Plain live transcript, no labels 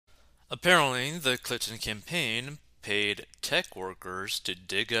Apparently, the Clinton campaign paid tech workers to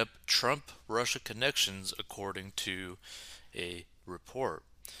dig up Trump Russia connections, according to a report.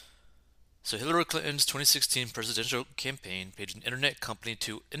 So, Hillary Clinton's 2016 presidential campaign paid an internet company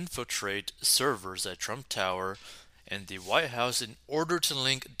to infiltrate servers at Trump Tower and the White House in order to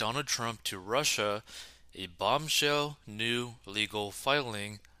link Donald Trump to Russia, a bombshell new legal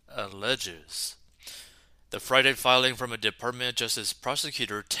filing alleges. The Friday filing from a Department of Justice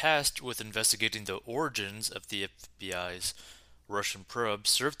prosecutor tasked with investigating the origins of the FBI's Russian probe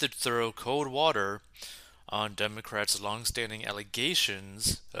served to throw cold water on Democrats' long-standing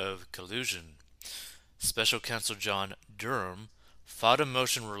allegations of collusion. Special counsel John Durham filed a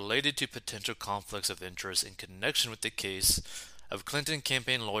motion related to potential conflicts of interest in connection with the case of Clinton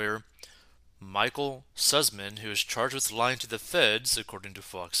campaign lawyer Michael Sussman, who is charged with lying to the feds, according to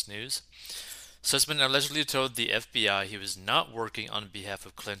Fox News. Sussman allegedly told the FBI he was not working on behalf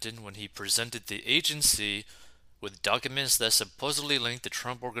of Clinton when he presented the agency with documents that supposedly linked the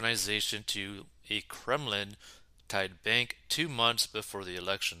Trump Organization to a Kremlin-tied bank 2 months before the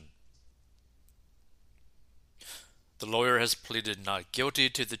election. The lawyer has pleaded not guilty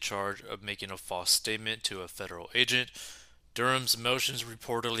to the charge of making a false statement to a federal agent. Durham's motions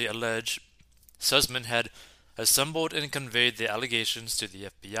reportedly allege Sussman had assembled and conveyed the allegations to the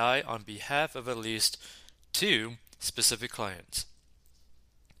FBI on behalf of at least two specific clients,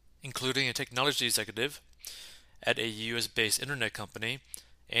 including a technology executive at a U.S.-based internet company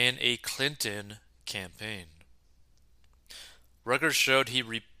and a Clinton campaign. Records showed he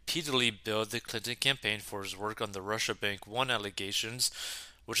repeatedly billed the Clinton campaign for his work on the Russia Bank 1 allegations,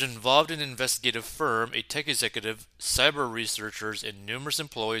 which involved an investigative firm, a tech executive, cyber researchers, and numerous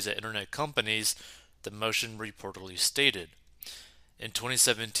employees at internet companies, the motion reportedly stated. In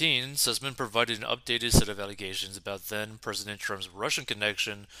 2017, Sussman provided an updated set of allegations about then-President Trump's Russian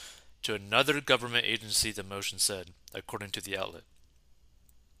connection to another government agency, the motion said, according to the outlet.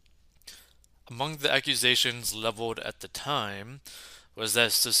 Among the accusations leveled at the time was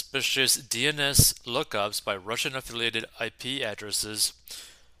that suspicious DNS lookups by Russian-affiliated IP addresses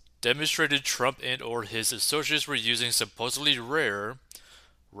demonstrated Trump and or his associates were using supposedly rare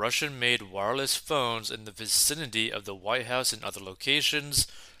Russian-made wireless phones in the vicinity of the White House and other locations,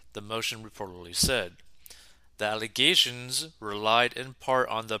 the motion reportedly said. The allegations relied in part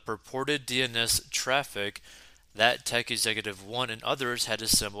on the purported DNS traffic that tech executive one and others had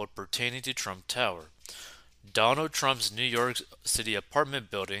assembled pertaining to Trump Tower, Donald Trump's New York City apartment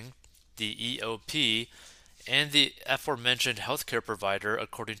building, the EOP, and the aforementioned healthcare provider,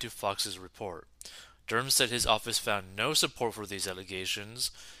 according to Fox's report. Durham said his office found no support for these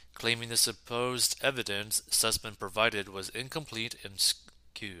allegations, claiming the supposed evidence Sussman provided was incomplete and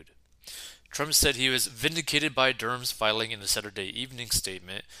skewed. Trump said he was vindicated by Durham's filing in a Saturday evening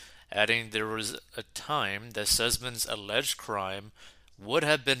statement, adding there was a time that Sussman's alleged crime would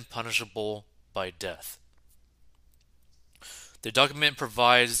have been punishable by death. The document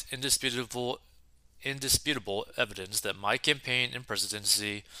provides indisputable evidence that my campaign and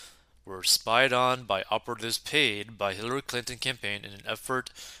presidency were spied on by operatives paid by Hillary Clinton campaign in an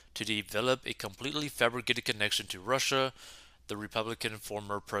effort to develop a completely fabricated connection to Russia, the Republican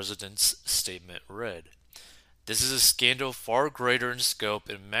former president's statement read. This is a scandal far greater in scope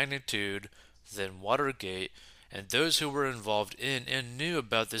and magnitude than Watergate, and those who were involved in and knew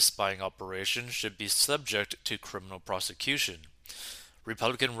about this spying operation should be subject to criminal prosecution.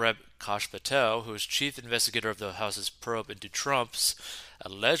 Republican Rep. Kash Patel, who is chief investigator of the House's probe into Trump's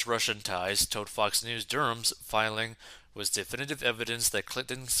alleged Russian ties, told Fox News Durham's filing was definitive evidence that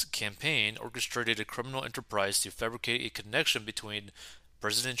Clinton's campaign orchestrated a criminal enterprise to fabricate a connection between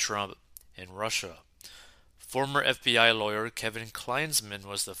President Trump and Russia. Former FBI lawyer Kevin Kleinsman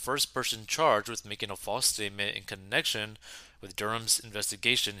was the first person charged with making a false statement in connection with Durham's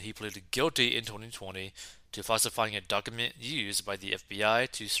investigation. He pleaded guilty in 2020 to falsifying a document used by the FBI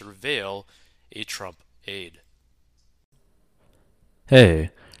to surveil a Trump aide. Hey,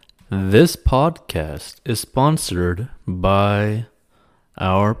 this podcast is sponsored by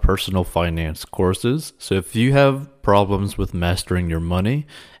our personal finance courses. So if you have problems with mastering your money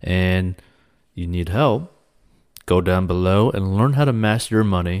and you need help, go down below and learn how to master your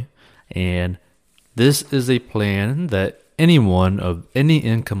money. And this is a plan that anyone of any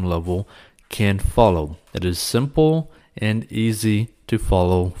income level can follow. It is simple and easy to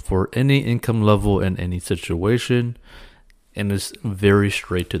follow for any income level and any situation, and is very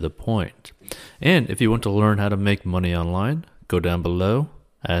straight to the point. And if you want to learn how to make money online, go down below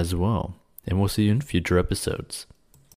as well. And we'll see you in future episodes.